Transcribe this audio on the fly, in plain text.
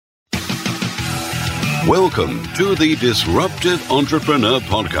Welcome to the Disruptive Entrepreneur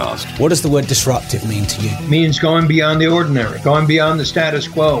Podcast. What does the word disruptive mean to you? It means going beyond the ordinary, going beyond the status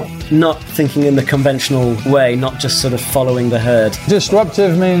quo. Not thinking in the conventional way, not just sort of following the herd.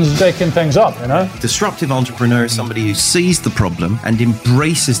 Disruptive means shaking things up, you know? Disruptive entrepreneur is somebody who sees the problem and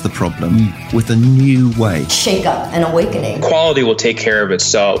embraces the problem with a new way. Shake up and awakening. Quality will take care of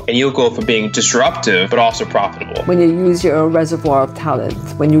itself, and you'll go from being disruptive but also profitable. When you use your reservoir of talent,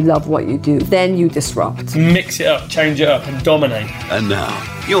 when you love what you do, then you disrupt. Mix it up, change it up, and dominate. And now,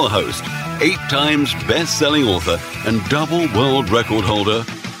 your host, 8 times best-selling author and double world record holder,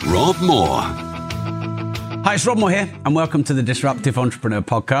 Rob Moore. Hi, it's Rob Moore here, and welcome to the Disruptive Entrepreneur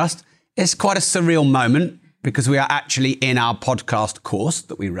Podcast. It's quite a surreal moment because we are actually in our podcast course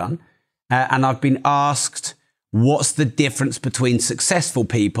that we run, and I've been asked, what's the difference between successful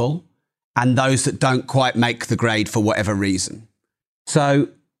people and those that don't quite make the grade for whatever reason? So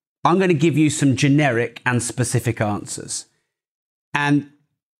I'm going to give you some generic and specific answers. And,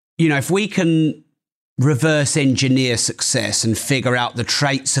 you know, if we can reverse engineer success and figure out the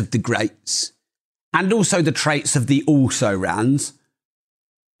traits of the greats and also the traits of the also-rans,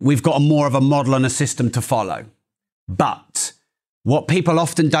 we've got more of a model and a system to follow. But what people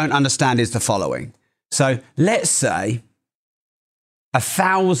often don't understand is the following. So let's say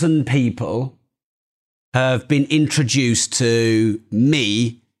 1,000 people have been introduced to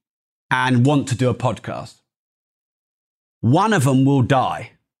me and want to do a podcast. One of them will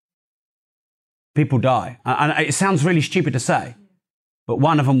die. People die. And it sounds really stupid to say, but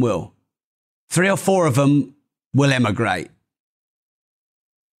one of them will. 3 or 4 of them will emigrate.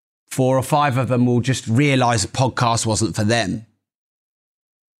 4 or 5 of them will just realize a podcast wasn't for them.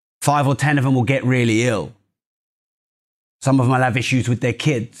 5 or 10 of them will get really ill. Some of them will have issues with their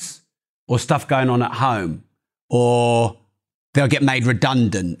kids or stuff going on at home, or they'll get made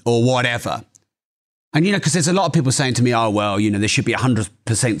redundant or whatever. And, you know, because there's a lot of people saying to me, oh, well, you know, there should be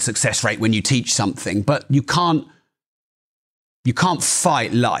 100% success rate when you teach something, but you can't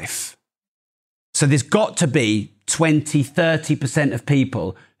fight life. So there's got to be 20, 30% of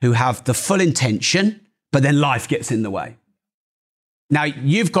people who have the full intention, but then life gets in the way. Now,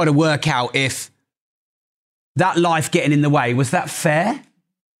 you've got to work out if that life getting in the way, was that fair?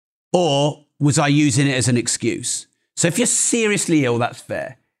 Or was I using it as an excuse? So if you're seriously ill, that's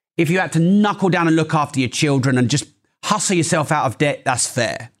fair. If you had to knuckle down and look after your children and just hustle yourself out of debt, that's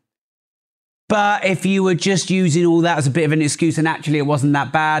fair. But if you were just using all that as a bit of an excuse and actually it wasn't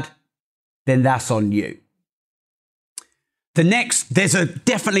that bad, then that's on you. There's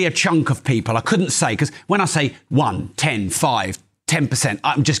definitely a chunk of people, I couldn't say, because when I say 1, 10, 5, 10%,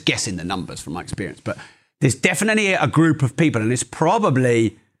 I'm just guessing the numbers from my experience, but there's definitely a group of people, and it's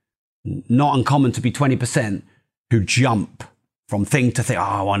probably not uncommon to be 20%, who jump from thing to thing. Oh,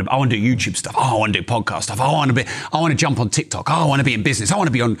 I want to do YouTube stuff. Oh, I want to do podcast stuff. I want to jump on TikTok. Oh, I want to be in business. I want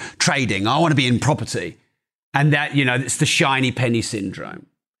to be on trading. I want to be in property. And that, you know, it's the shiny penny syndrome.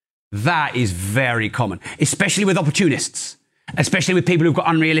 That is very common, especially with opportunists, especially with people who've got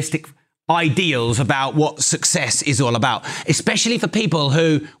unrealistic ideals about what success is all about, especially for people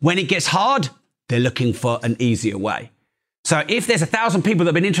who, when it gets hard, they're looking for an easier way. So if there's 1,000 people that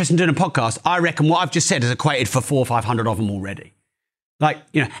have been interested in doing a podcast, I reckon what I've just said has equated for 400 or 500 of them already. Like,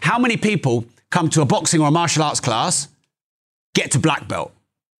 you know, how many people come to a boxing or a martial arts class, get to black belt?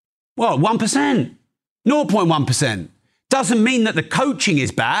 Well, 1%, 0.1%. Doesn't mean that the coaching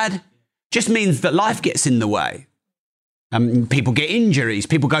is bad, just means that life gets in the way. People get injuries,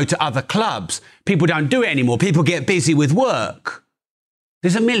 people go to other clubs, people don't do it anymore, people get busy with work.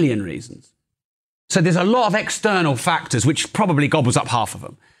 There's a million reasons. So there's a lot of external factors, which probably gobbles up half of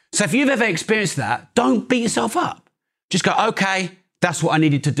them. So if you've ever experienced that, don't beat yourself up. Just go, okay, that's what I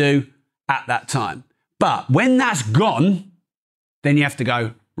needed to do at that time. But when that's gone, then you have to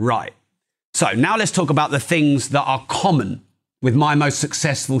go, right. So now let's talk about the things that are common with my most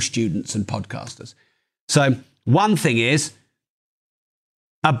successful students and podcasters. So one thing is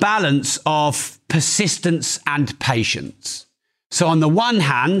a balance of persistence and patience. So on the one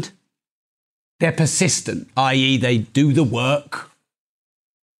hand, they're persistent, i.e. they do the work.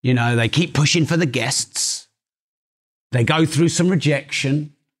 You know, they keep pushing for the guests. They go through some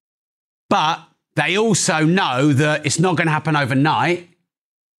rejection, but they also know that it's not going to happen overnight.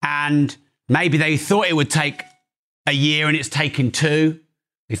 And maybe they thought it would take a year and it's taken 2.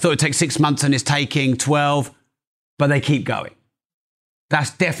 They thought it'd take 6 months and it's taking 12, but they keep going.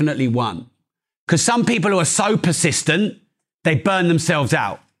 That's definitely one. Because some people who are so persistent, they burn themselves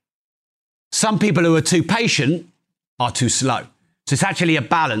out. Some people who are too patient are too slow. So it's actually a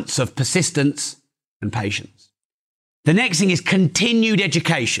balance of persistence and patience. The next thing is continued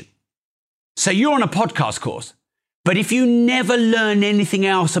education. So you're on a podcast course, but if you never learn anything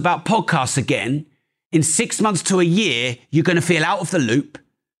else about podcasts again, in 6 months to a year, you're going to feel out of the loop.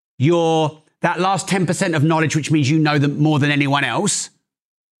 That last 10% of knowledge, which means you know them more than anyone else,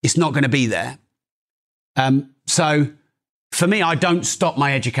 it's not going to be there. So for me, I don't stop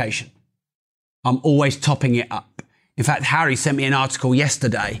my education. I'm always topping it up. In fact, Harry sent me an article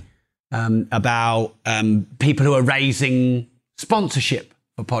yesterday about people who are raising sponsorship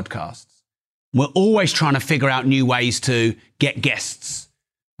for podcasts. We're always trying to figure out new ways to get guests,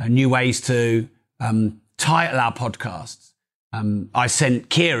 new ways to title our podcasts. I sent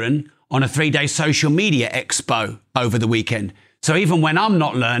Kieran on a 3-day social media expo over the weekend. So even when I'm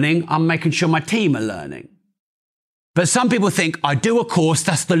not learning, I'm making sure my team are learning. But some people think I do a course,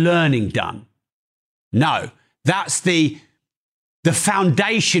 that's the learning done. No, that's the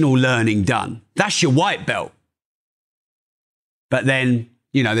foundational learning done. That's your white belt. But then,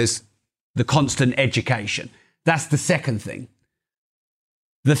 there's the constant education. That's the second thing.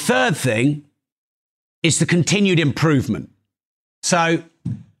 The third thing is the continued improvement. So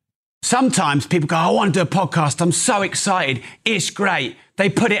sometimes people go, I want to do a podcast. I'm so excited. It's great. They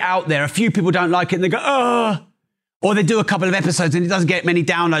put it out there. A few people don't like it and they go, oh. Or they do a couple of episodes and it doesn't get many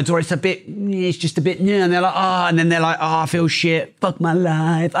downloads, or it's just a bit, and they're like, and then they're like, I feel shit. Fuck my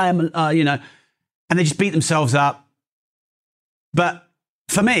life. and they just beat themselves up. But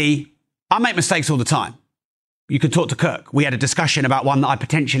for me, I make mistakes all the time. You could talk to Kirk. We had a discussion about one that I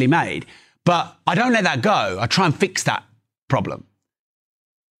potentially made, but I don't let that go. I try and fix that problem.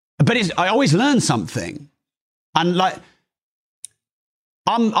 But I always learn something. And I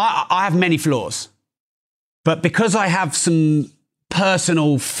have many flaws. But because I have some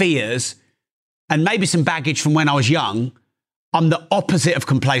personal fears and maybe some baggage from when I was young, I'm the opposite of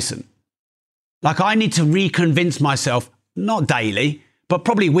complacent. I need to reconvince myself, not daily, but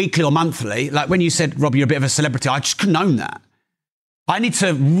probably weekly or monthly. Like when you said, Rob, you're a bit of a celebrity, I just couldn't own that. I need to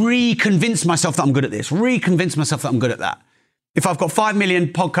reconvince myself that I'm good at this, reconvince myself that I'm good at that. If I've got 5 million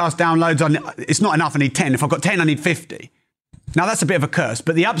podcast downloads, it's not enough, I need 10. If I've got 10, I need 50. Now that's a bit of a curse,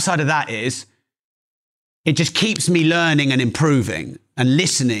 but the upside of that is it just keeps me learning and improving and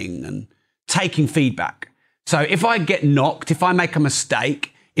listening and taking feedback. So if I get knocked, if I make a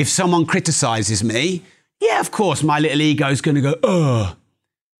mistake, if someone criticizes me, yeah, of course, my little ego is going to go, ugh.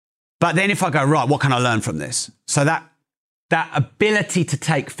 But then if I go, right, what can I learn from this? So that ability to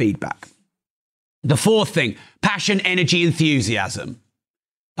take feedback. The fourth thing, passion, energy, enthusiasm.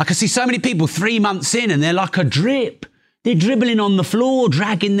 I can see so many people 3 months in and they're like a drip. They're dribbling on the floor,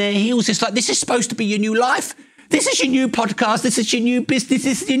 dragging their heels. It's like, this is supposed to be your new life. This is your new podcast. This is your new business.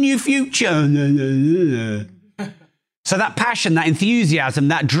 This is your new future. So that passion, that enthusiasm,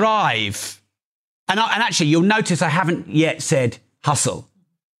 that drive. And actually, you'll notice I haven't yet said hustle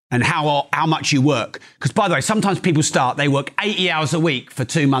and how much you work. Because by the way, sometimes people they work 80 hours a week for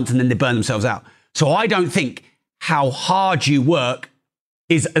 2 months and then they burn themselves out. So I don't think how hard you work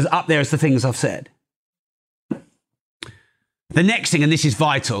is as up there as the things I've said. The next thing, and this is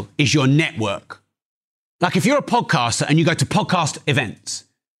vital, is your network. Like if you're a podcaster and you go to podcast events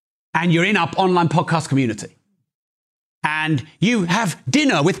and you're in our online podcast community and you have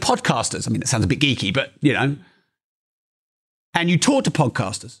dinner with podcasters. I mean, it sounds a bit geeky, but and you talk to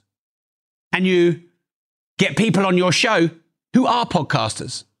podcasters and you get people on your show who are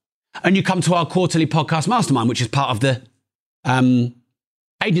podcasters, and you come to our quarterly podcast mastermind, which is part of the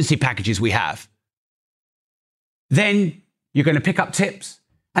agency packages we have. Then you're going to pick up tips.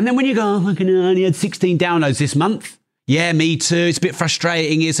 And then when you go, I only had 16 downloads this month. Yeah, me too. It's a bit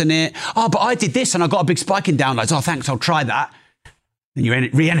frustrating, isn't it? Oh, but I did this and I got a big spike in downloads. Oh, thanks. I'll try that. Then you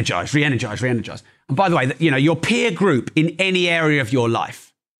re-energize. And by the way, your peer group in any area of your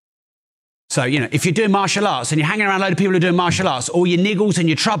life. So, if you're doing martial arts and you're hanging around a load of people who are doing martial arts, all your niggles and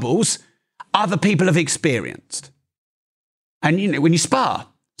your troubles, other people have experienced. And, when you spar,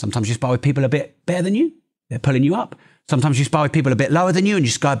 sometimes you spar with people a bit better than you. They're pulling you up. Sometimes you spar with people a bit lower than you and you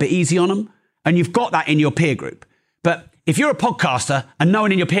just go a bit easy on them. And you've got that in your peer group. But if you're a podcaster and no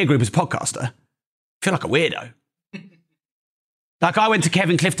one in your peer group is a podcaster, you feel like a weirdo. Like I went to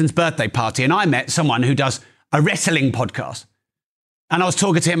Kevin Clifton's birthday party and I met someone who does a wrestling podcast. And I was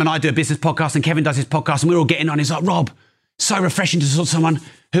talking to him and I do a business podcast and Kevin does his podcast and we're all getting on. He's like, Rob, so refreshing to talk to someone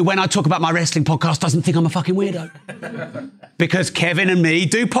who, when I talk about my wrestling podcast, doesn't think I'm a fucking weirdo. Because Kevin and me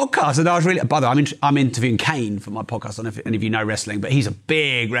do podcasts. And I was really, by the way, I'm interviewing Kane for my podcast. I don't know if any of you know wrestling, but he's a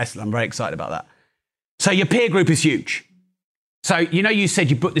big wrestler. I'm very excited about that. So your peer group is huge. So, you said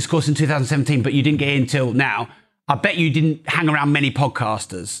you booked this course in 2017, but you didn't get in until now. I bet you didn't hang around many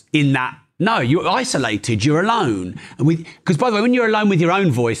podcasters in that No, you're isolated, you're alone. Because, by the way, when you're alone with your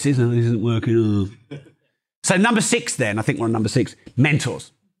own voices, this isn't working. So number 6 then, I think we're on number 6,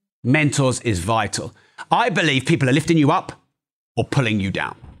 mentors. Mentors is vital. I believe people are lifting you up or pulling you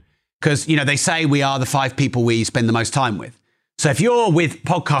down. Because, they say we are the 5 people we spend the most time with. So if you're with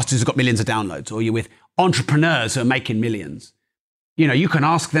podcasters who've got millions of downloads, or you're with entrepreneurs who are making millions, you can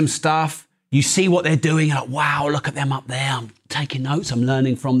ask them stuff. You see what they're doing. You're like, wow, look at them up there. I'm taking notes. I'm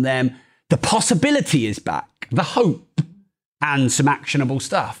learning from them. The possibility is back, the hope, and some actionable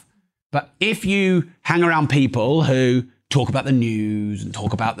stuff. But if you hang around people who talk about the news and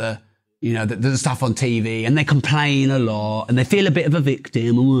talk about the stuff on TV, and they complain a lot and they feel a bit of a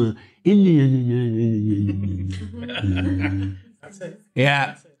victim.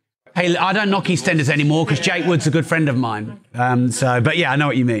 Yeah. Hey, I don't knock EastEnders anymore because Jake Wood's a good friend of mine. But yeah, I know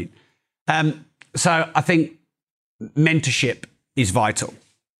what you mean. So I think mentorship is vital.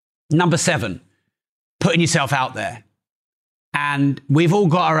 Number 7, putting yourself out there. And we've all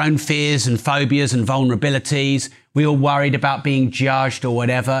got our own fears and phobias and vulnerabilities. We're all worried about being judged or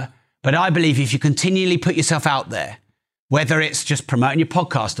whatever. But I believe if you continually put yourself out there, whether it's just promoting your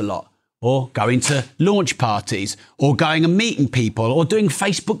podcast a lot, or going to launch parties, or going and meeting people, or doing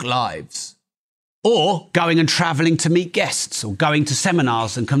Facebook Lives, or going and traveling to meet guests, or going to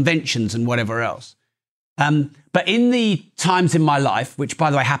seminars and conventions and whatever else. But in the times in my life, which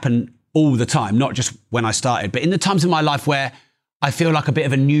by the way happen all the time, not just when I started, but in the times in my life where I feel like a bit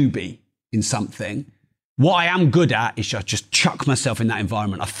of a newbie in something, what I am good at is just chuck myself in that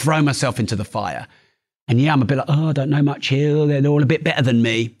environment. I throw myself into the fire. And yeah, I'm a bit like, I don't know much here. They're all a bit better than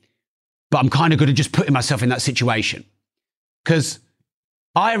me. But I'm kind of good at just putting myself in that situation. Because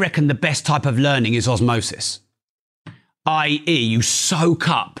I reckon the best type of learning is osmosis. i.e. you soak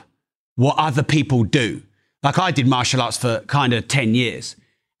up what other people do. Like I did martial arts for kind of 10 years.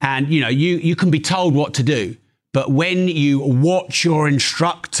 And, you can be told what to do. But when you watch your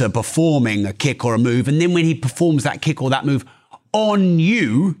instructor performing a kick or a move, and then when he performs that kick or that move on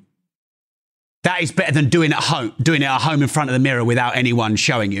you, that is better than doing it at home in front of the mirror without anyone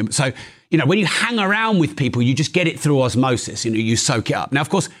showing you. So, when you hang around with people, you just get it through osmosis. You soak it up. Now, of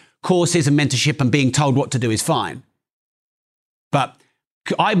course, courses and mentorship and being told what to do is fine. But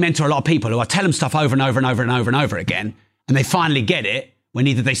I mentor a lot of people who I tell them stuff over and over and over and over and over again, and they finally get it when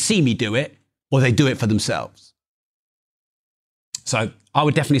either they see me do it or they do it for themselves. So I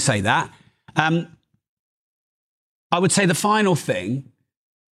would definitely say that. I would say the final thing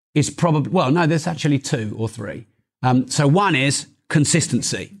is probably, there's actually 2 or 3. So one is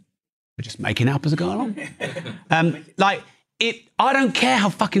consistency. We're just making it up as I go along. I don't care how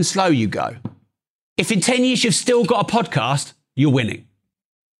fucking slow you go. If in 10 years you've still got a podcast, you're winning.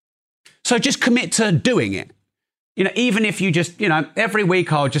 So just commit to doing it. Even if you just, every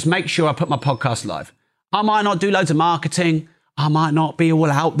week I'll just make sure I put my podcast live. I might not do loads of marketing. I might not be all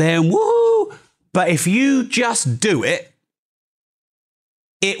out there and woohoo. But if you just do it,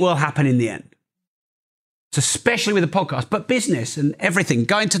 it will happen in the end. So especially with a podcast, but business and everything,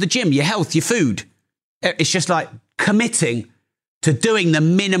 going to the gym, your health, your food. It's just like committing to doing the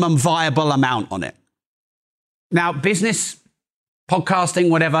minimum viable amount on it. Now, business, podcasting,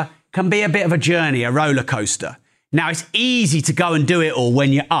 whatever, can be a bit of a journey, a roller coaster. Now, it's easy to go and do it all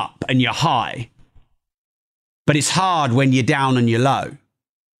when you're up and you're high, but it's hard when you're down and you're low.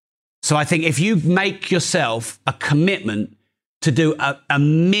 So I think if you make yourself a commitment to do a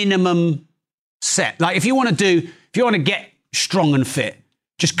minimum set, like if you want to get strong and fit,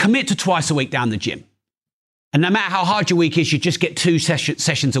 just commit to twice a week down the gym. And no matter how hard your week is, you just get 2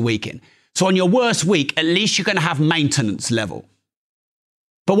 sessions a week in. So on your worst week, at least you're going to have maintenance level.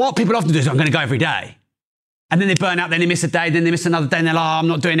 But what people often do is, I'm going to go every day. And then they burn out, then they miss a day, then they miss another day, and they're like, I'm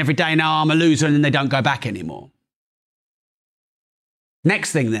not doing every day now, I'm a loser, and then they don't go back anymore.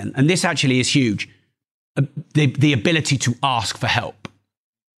 Next thing then, and this actually is huge, the ability to ask for help.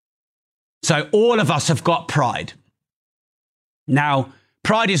 So all of us have got pride. Now,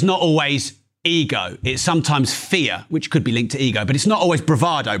 pride is not always ego. It's sometimes fear, which could be linked to ego, but it's not always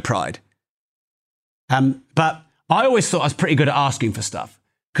bravado pride. But I always thought I was pretty good at asking for stuff.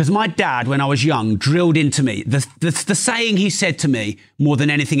 Because my dad, when I was young, drilled into me. The saying he said to me more than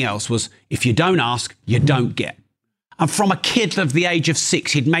anything else was, if you don't ask, you don't get. And from a kid of the age of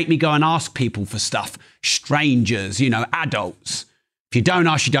 6, he'd make me go and ask people for stuff. Strangers, adults. If you don't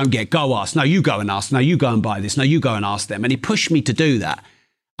ask, you don't get. Go ask. No, you go and ask. No, you go and buy this. No, you go and ask them. And he pushed me to do that.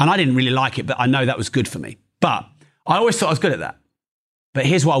 And I didn't really like it, but I know that was good for me. But I always thought I was good at that. But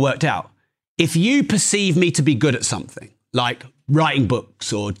here's what I worked out. If you perceive me to be good at something, like writing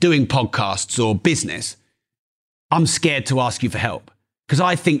books or doing podcasts or business, I'm scared to ask you for help because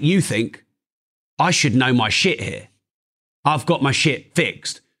I think you think I should know my shit here. I've got my shit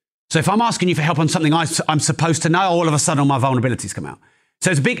fixed. So if I'm asking you for help on something I'm supposed to know, all of a sudden all my vulnerabilities come out.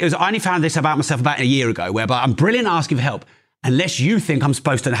 So I only found this about myself about a year ago, whereby I'm brilliant at asking for help unless you think I'm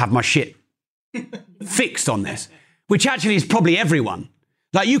supposed to have my shit fixed on this, which actually is probably everyone.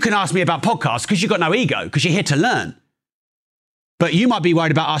 Like, you can ask me about podcasts because you've got no ego, because you're here to learn. But you might be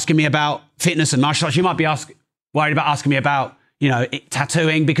worried about asking me about fitness and martial arts. You might be worried about asking me about,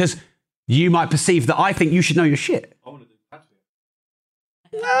 tattooing, because you might perceive that I think you should know your shit. I want to do tattooing.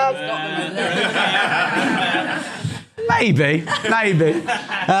 Maybe.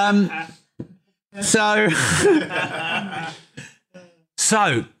 So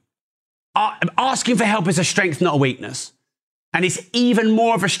asking for help is a strength, not a weakness. And it's even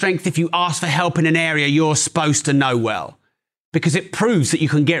more of a strength if you ask for help in an area you're supposed to know well, because it proves that you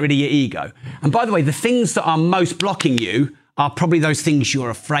can get rid of your ego. And by the way, the things that are most blocking you are probably those things you're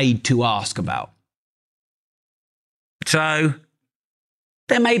afraid to ask about. So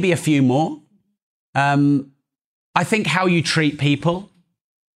there may be a few more. I think how you treat people.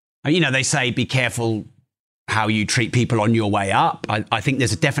 They say be careful how you treat people on your way up. I think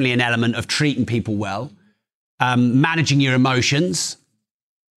there's definitely an element of treating people well. Managing your emotions.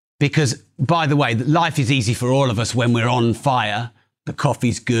 Because, by the way, life is easy for all of us when we're on fire. The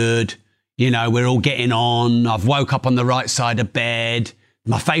coffee's good. We're all getting on. I've woke up on the right side of bed.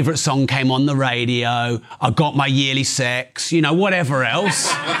 My favourite song came on the radio. I got my yearly sex. Whatever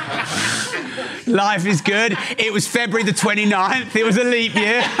else. Life is good. It was February the 29th. It was a leap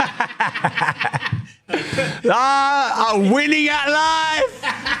year. I'm winning at life.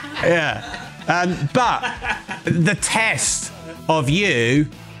 Yeah. But the test of you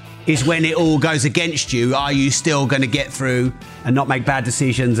is when it all goes against you. Are you still going to get through and not make bad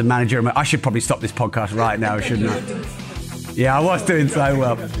decisions and manage your emotions? I should probably stop this podcast right now, shouldn't I? Yeah, I was doing so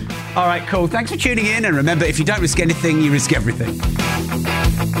well. All right, cool. Thanks for tuning in. And remember, if you don't risk anything, you risk everything.